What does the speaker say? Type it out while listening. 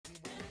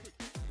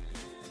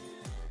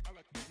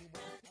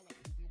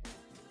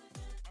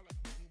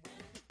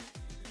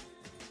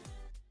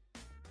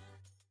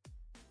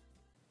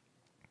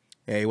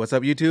Hey, what's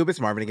up, YouTube? It's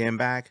Marvin again,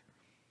 back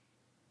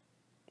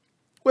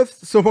with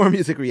some more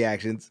music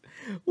reactions.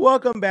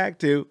 Welcome back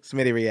to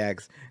Smitty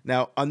Reacts.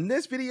 Now, on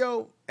this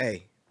video,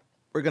 hey,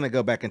 we're going to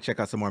go back and check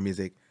out some more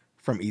music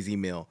from Easy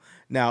Mill.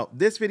 Now,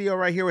 this video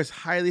right here was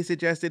highly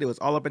suggested. It was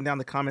all up and down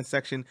the comment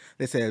section.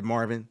 They said,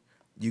 Marvin,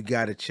 you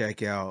got to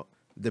check out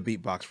the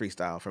BeatBox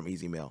Freestyle from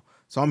Easy Mill.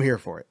 So I'm here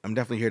for it. I'm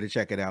definitely here to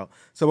check it out.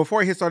 So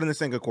before I hit start on the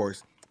single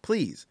course,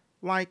 please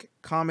like,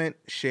 comment,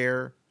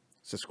 share,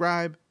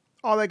 subscribe,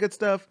 all that good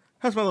stuff.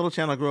 Helps my little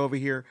channel grow over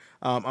here.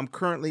 I'm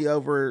currently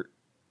over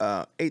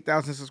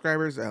 8,000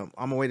 subscribers. I'm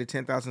on my way to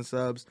 10,000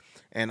 subs.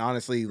 And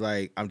honestly,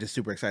 like, I'm just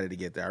super excited to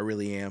get there. I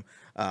really am.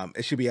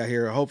 It should be out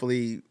here,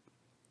 hopefully,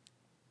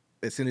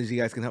 as soon as you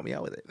guys can help me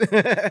out with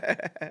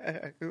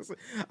it.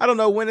 I don't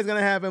know when it's going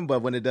to happen,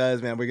 but when it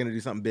does, man, we're going to do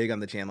something big on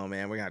the channel,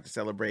 man. We're going to have to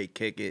celebrate,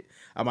 kick it.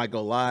 I might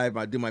go live.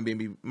 I do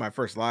maybe my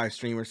first live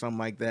stream or something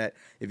like that.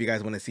 If you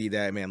guys want to see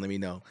that, man, let me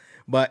know.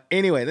 But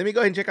anyway, let me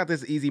go ahead and check out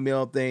this Easy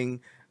Mill thing.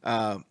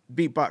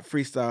 BeatBox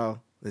Freestyle.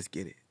 Let's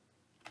get it.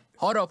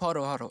 Hold up.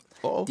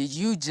 Uh-oh. Did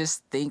you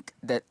just think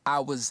that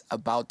I was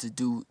about to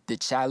do the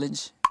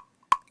challenge?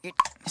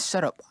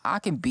 Shut up. I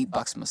can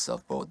beatbox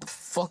myself, bro. What the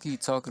fuck are you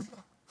talking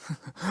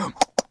about?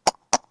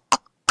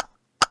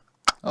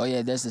 Oh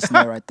yeah, there's the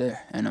snare right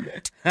there. And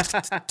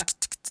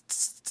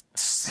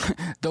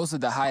those are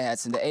the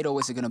hi-hats, and the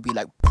 808s are gonna be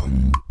like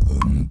boom,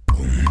 boom,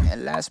 boom.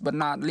 And last but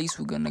not least,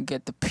 we're gonna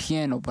get the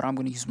piano, but I'm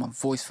gonna use my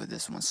voice for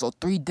this one. So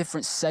 3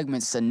 different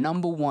segments. The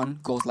number 1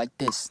 goes like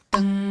this.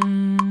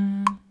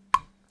 Dun,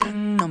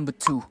 dun, number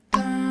 2.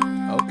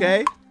 Dun,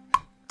 Okay.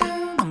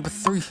 dun, number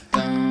 3.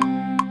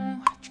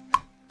 Dun,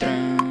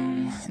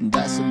 dun, and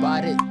that's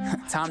about it.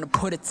 Time to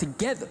put it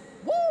together.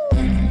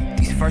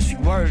 These first few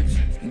words,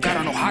 you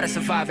gotta know how to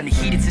survive in a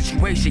heated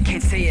situation.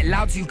 Can't say it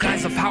loud to you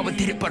guys of how I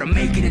did it, but I'm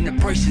making an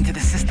impression to the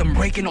system,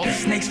 breaking all the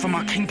snakes from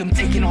our kingdom,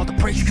 taking all the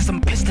breaks, cause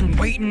I'm pissed and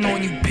waiting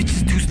on you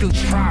bitches to still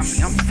try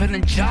me. I'm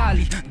feeling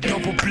jolly,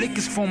 double blick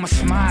is for my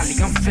smiley.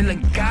 I'm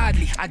feeling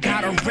godly, I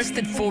got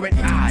arrested for it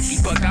oddly,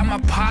 but got my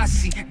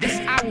posse. This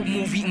our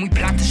movie and we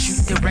plan to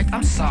shoot direct.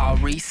 I'm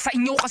sorry, sa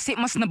inyo kasi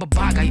mas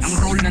nababagay ang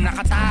role na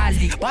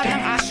nakatali.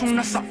 Parang asong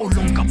nasa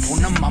ulong kapo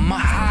na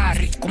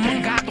mamahari. Kung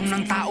manggatong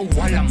ng tao,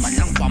 wala man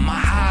lang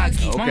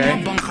pamahagi.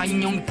 Mga bangkay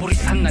niyong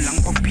purisan na lang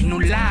pag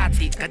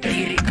pinulati.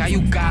 Kadiri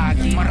kayo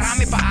gagi.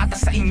 Marami pa ata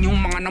sa inyong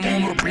mga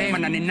namumroblema.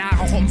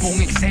 Naninakaw ko ang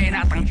buong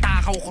eksena at ang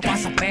takaw ko pa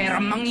sa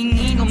pera.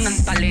 Manginginom ng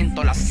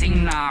talento,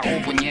 lasing na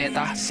ako,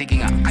 punyeta.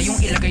 Sige nga, kayong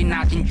ilagay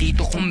natin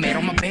dito kung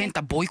merong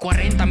mabenta. Boy,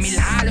 40 mil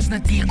halos na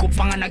di ko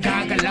pa nga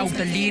nagagalaw.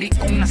 Daliri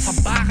kong nasa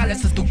bakal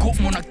at sa dugo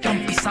mo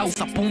nagtampisaw.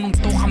 Sa punong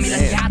to kami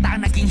lang yata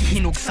ang naging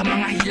hinog sa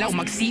mga hilaw.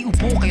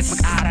 Magsiubo kayo't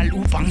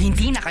mag-aral upang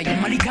hindi na kayo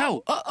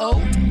maligaw.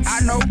 Uh-oh, I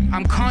know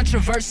I'm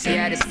controversy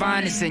at its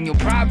finest, and you'll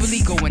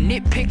probably go and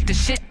nitpick the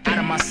shit out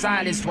of my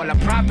silence while I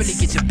probably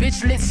get your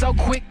bitch lit so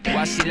quick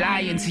while she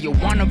lying to your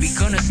wannabe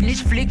gonna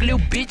snitch flick, little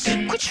bitch.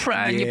 Quit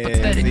trying, you're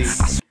pathetic.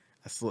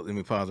 Let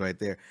me pause right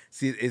there.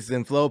 See, it's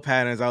in flow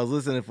patterns. I was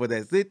listening for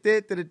that.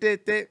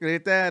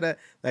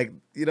 Like,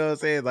 you know what I'm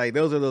saying? Like,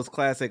 those are those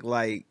classic,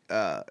 like,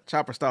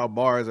 chopper style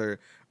bars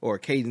or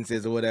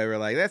cadences or whatever.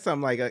 Like, that's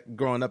something like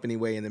growing up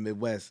anyway in the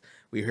Midwest.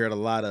 We heard a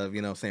lot of,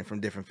 you know, saying from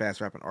different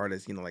fast rapping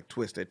artists, you know, like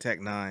Twister, Tech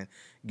Nine,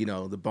 you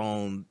know, the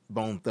Bone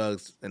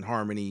Thugs and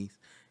Harmonies,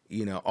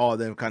 you know, all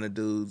them kind of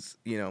dudes,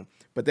 you know.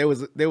 But there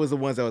was the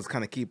ones that was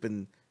kind of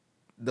keeping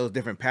those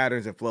different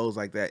patterns and flows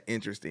like that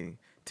interesting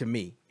to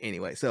me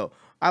anyway. So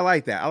I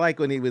like that. I like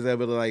when he was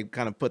able to like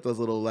kind of put those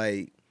little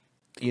like,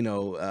 you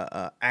know,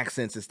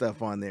 accents and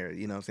stuff on there,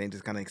 you know what I'm saying?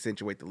 Just kind of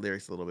accentuate the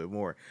lyrics a little bit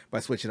more by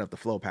switching up the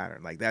flow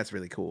pattern. Like, that's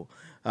really cool.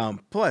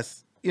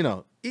 Plus, you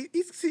know,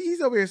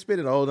 he's over here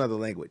spitting a whole nother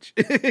language.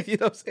 You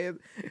know what I'm saying?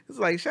 It's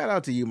like, shout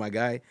out to you, my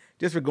guy,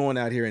 just for going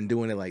out here and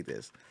doing it like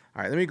this.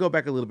 All right, let me go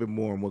back a little bit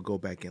more and we'll go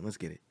back in. Let's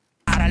get it.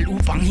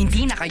 Upang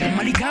hindi na kayo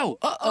maligaw.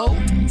 Uh-oh,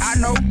 I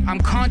know I'm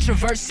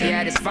controversy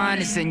at its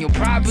finest, and you'll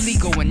probably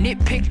go and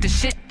nitpick the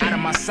shit out of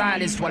my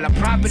silence while I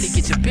probably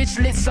get your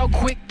bitch lit so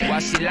quick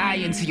while she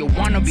lying to your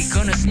wannabe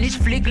gonna snitch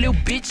flick, little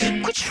bitch.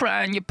 Quit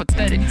trying, you're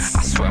pathetic.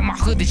 I swear my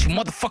hood that you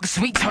motherfucker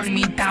sweet, turning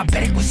me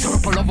diabetic with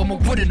syrup all over my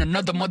wood, and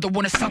another mother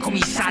wanna suck on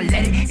me, so I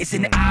let it. It's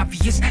in the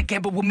obvious,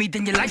 gamble with me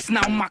then your life's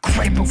not on my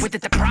credit, but with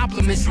it the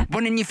problem is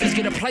running your fees,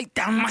 get a plate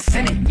down my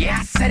senate. Yeah,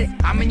 I said it,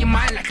 I'm in your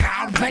mind like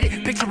I read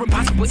it. Picture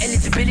impossible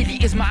eligibility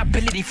is my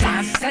ability.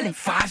 Fine selling,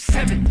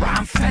 5'7",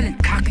 rhyme felon,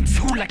 cocking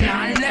 2 like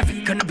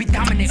 9/11. Gonna be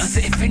dominant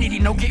until infinity,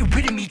 no get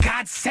rid of me,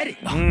 God said it.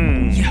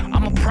 Yeah,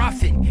 I'm a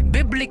prophet,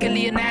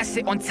 biblically an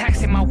asset on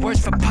taxing my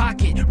words for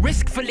pocket.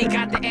 Riskfully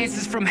got the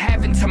answers from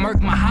heaven to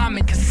murk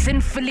Muhammad, cause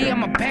sinfully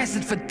I'm a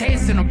bastard for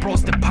dancing on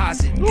bro's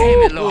deposit.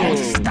 Damn it, Lord,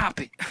 just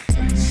stop it.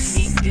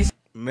 Sneak this.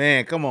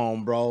 Man, come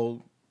on,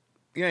 bro.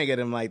 You ain't get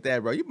him like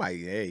that, bro. You might,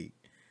 hey,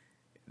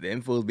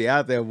 them fools be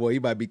out there, boy.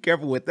 You might be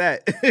careful with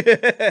that.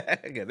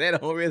 Because they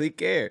don't really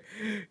care.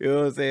 You know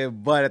what I'm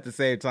saying? But at the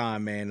same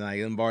time, man,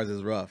 like, them bars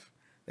is rough.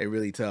 They're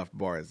really tough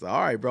bars. All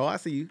right, bro, I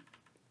see you.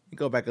 You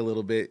go back a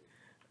little bit.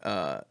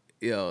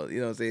 You know what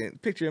I'm saying?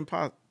 Picture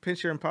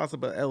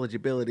impossible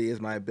eligibility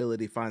is my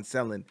ability, fine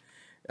selling.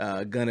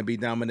 Gonna be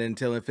dominant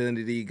until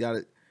infinity. Got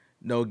it.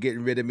 No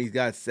getting rid of me.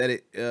 God said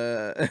it.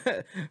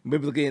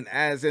 Biblically an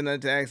asset,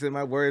 untaxing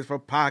my words for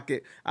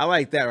pocket. I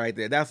like that right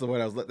there. That's the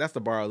word that's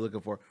the bar I was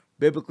looking for.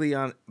 Biblically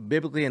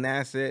an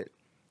asset,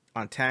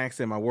 on tax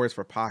and my words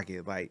for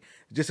pocket. Like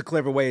just a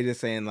clever way of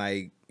just saying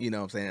like, you know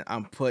what I'm saying?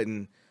 I'm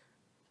putting,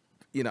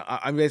 you know,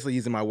 I'm basically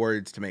using my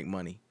words to make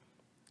money.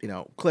 You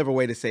know, clever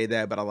way to say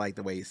that, but I like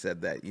the way he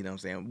said that. You know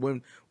what I'm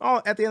saying?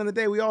 At the end of the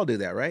day, we all do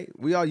that, right?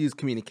 We all use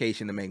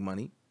communication to make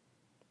money.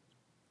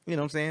 You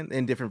know what I'm saying?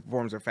 In different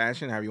forms or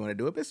fashion, however you want to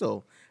do it. But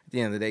so at the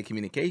end of the day,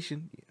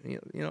 communication,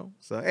 you know.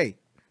 So hey,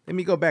 let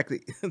me go back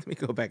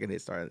and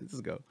hit start. Let's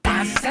go.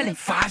 I'm selling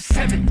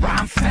 5'7",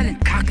 rhyme felon,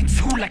 cocking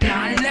 2 like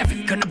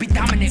 9/11. Gonna be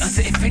dominant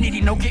until infinity,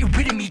 no getting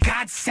rid of me,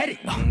 God said it.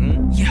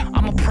 Yeah,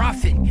 I'm a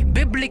prophet,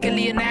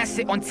 biblically an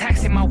asset, on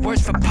taxing my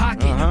words for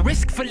pocket.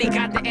 Riskfully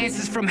got the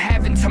answers from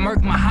heaven to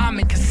murk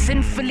Muhammad, cause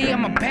sinfully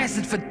I'm a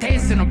bastard for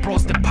dancing on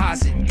bro's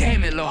deposit.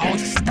 Damn it, little hoe,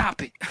 just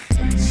stop it.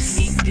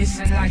 Sneak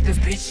dissing like the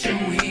bitch you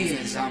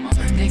is. I'ma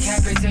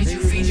decapitate you,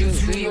 feed you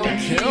to your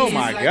kids. Oh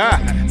my like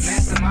God.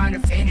 Mastermind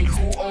of any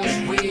who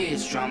owns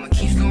wiz. Drama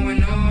keeps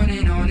going on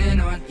and on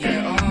and on.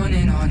 Yeah, on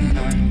and on and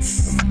on.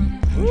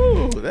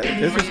 Ooh, that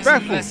is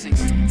disrespectful.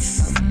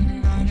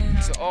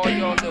 To all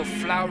y'all little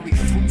flowery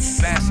fruit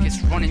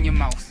baskets running your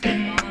mouth.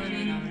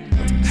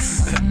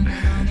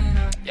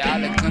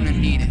 Y'all are gonna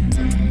need it.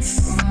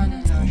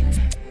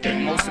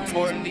 Most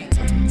importantly,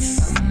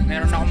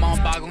 meron akong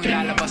mga bagong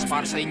ilalabas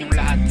para sa inyong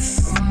lahat.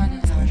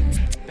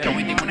 Pero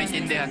hindi mo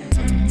naintindihan.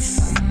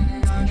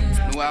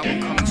 New album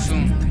coming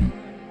soon.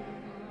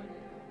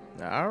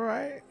 All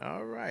right.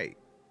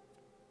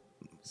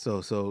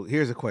 So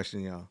here's a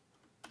question, y'all.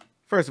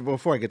 First of all,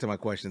 before I get to my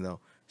question though,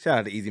 shout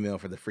out to Easy Mill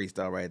for the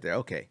freestyle right there.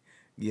 Okay.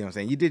 You know what I'm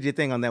saying? You did your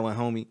thing on that one,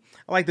 homie.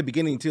 I like the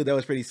beginning too. That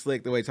was pretty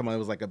slick. The way someone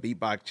was like a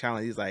beatbox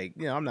challenge. He's like,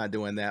 you know, I'm not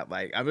doing that.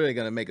 Like, I'm really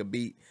gonna make a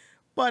beat,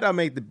 but I'll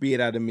make the beat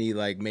out of me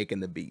like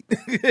making the beat.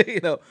 You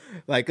know,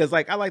 like, cause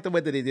like I like the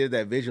way that they did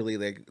that visually.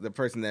 Like the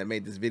person that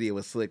made this video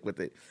was slick with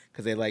it,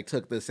 cause they like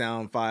took the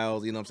sound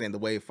files, you know what I'm saying, the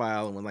wave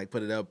file, and would like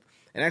put it up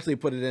and actually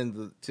put it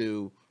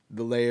into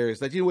the layers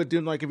that you would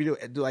do like if you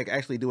do like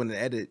actually doing an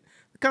edit.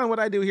 Kind of what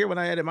I do here when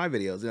I edit my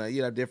videos. You know,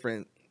 you have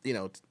different, you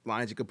know,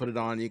 lines you can put it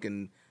on. You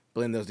can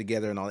blend those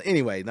together and all.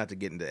 Anyway, not to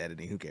get into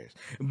editing, who cares?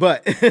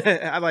 But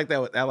I like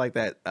that. I like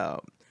that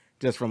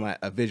just from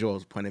a visual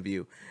point of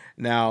view.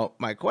 Now,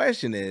 my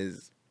question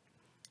is,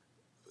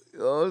 you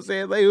know what I'm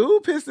saying, like,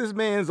 who pissed this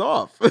man's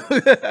off?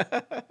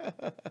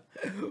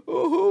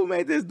 Who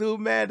made this dude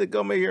mad to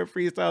come in here and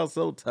freestyle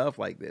so tough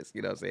like this?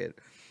 You know what I'm saying?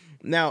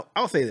 Now,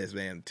 I'll say this,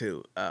 man,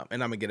 too, and I'm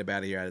gonna get up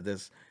out of here out of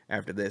this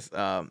after this.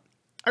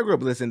 I grew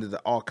up listening to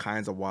all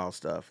kinds of wild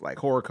stuff, like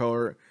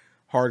horrorcore,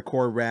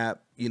 hardcore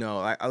rap. You know,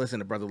 I listened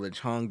to Brother Lynch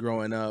Hung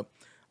growing up.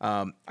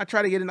 I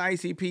tried to get an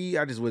ICP.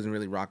 I just wasn't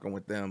really rocking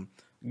with them.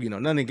 You know,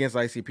 nothing against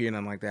ICP or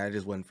nothing like that. It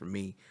just wasn't for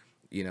me.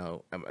 You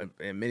know,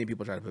 and many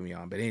people try to put me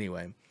on. But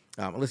anyway,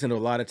 I listened to a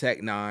lot of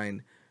Tech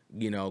Nine,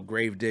 you know,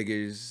 Grave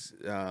Diggers,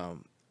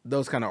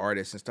 those kind of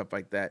artists and stuff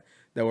like that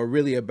were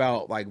really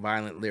about like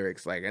violent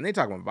lyrics. Like, and they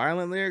talk about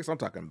violent lyrics. I'm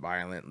talking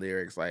violent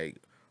lyrics, like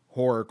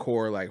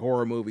horrorcore, like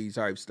horror movie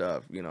type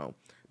stuff, you know,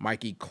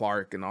 Mikey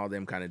Clark and all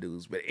them kind of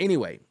dudes. But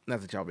anyway,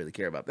 not that y'all really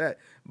care about that,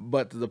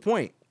 but the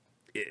point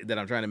that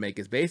I'm trying to make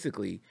is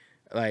basically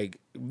like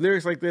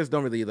lyrics like this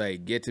don't really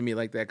like get to me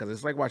like that, because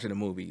it's like watching a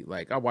movie.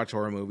 Like I watch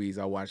horror movies,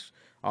 I watch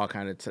all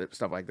kind of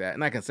stuff like that,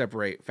 and I can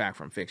separate fact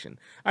from fiction.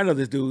 I know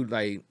this dude,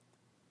 like,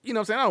 you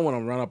know what I'm saying, I don't want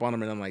to run up on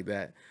him or nothing like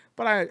that,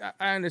 but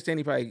I understand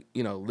he probably,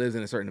 you know, lives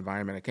in a certain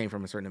environment, I came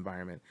from a certain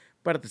environment,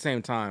 but at the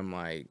same time,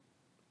 like,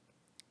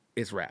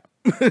 it's rap.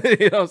 You know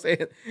what I'm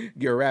saying?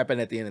 You're rapping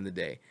at the end of the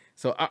day.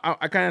 So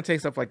I kind of take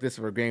stuff like this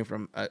with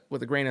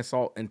a grain of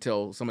salt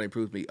until somebody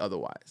proves me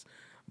otherwise.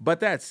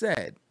 But that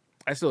said,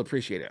 I still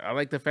appreciate it. I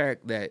like the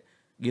fact that,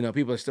 you know,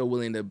 people are still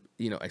willing to,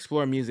 you know,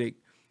 explore music,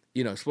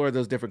 you know, explore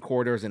those different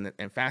corridors and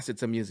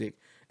facets of music,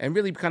 and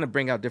really kind of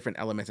bring out different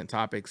elements and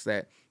topics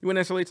that you wouldn't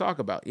necessarily talk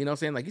about. You know what I'm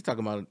saying? Like, he's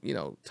talking about, you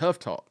know, tough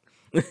talk,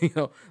 you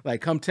know,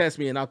 like come test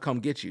me and I'll come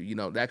get you, you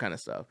know, that kind of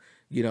stuff,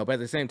 you know. But at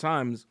the same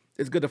time,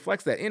 it's good to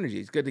flex that energy.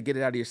 It's good to get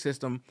it out of your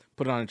system,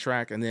 put it on a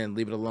track, and then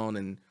leave it alone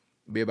and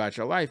be about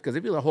your life. Because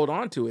if you hold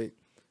on to it,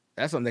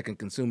 that's something that can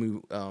consume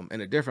you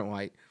in a different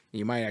light.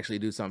 You might actually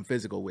do something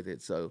physical with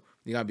it. So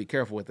you gotta be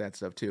careful with that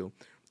stuff too.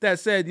 That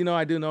said, you know,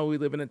 I do know we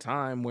live in a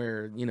time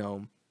where, you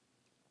know,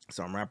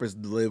 some rappers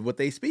live what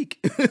they speak,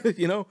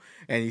 you know,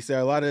 and you see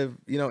a lot of,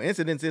 you know,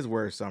 incidences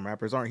where some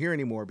rappers aren't here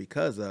anymore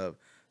because of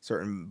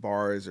certain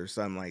bars or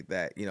something like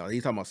that. You know,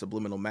 he's talking about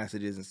subliminal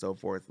messages and so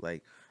forth.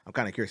 Like, I'm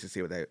kind of curious to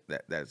see what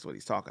that's what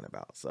he's talking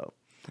about. So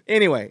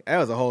anyway, that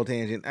was a whole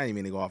tangent. I didn't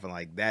mean to go off in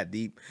like that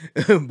deep,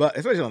 but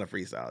especially on a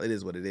freestyle, it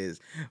is what it is.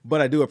 But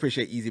I do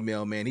appreciate Easy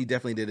Mill, man. He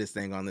definitely did his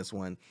thing on this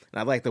one. And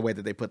I like the way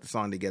that they put the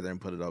song together and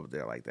put it over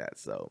there like that.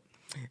 So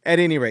at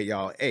any rate,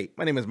 y'all, hey,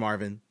 my name is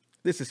Marvin.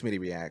 This is Smitty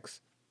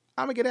Reacts.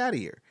 I'm gonna get out of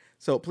here.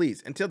 So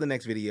please, until the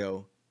next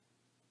video,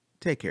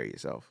 take care of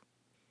yourself.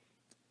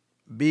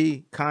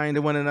 Be kind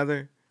to one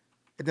another.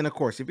 And then, of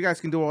course, if you guys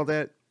can do all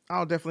that,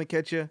 I'll definitely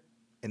catch you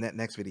in that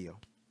next video.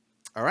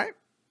 All right?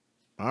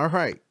 All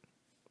right.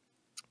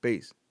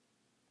 Peace.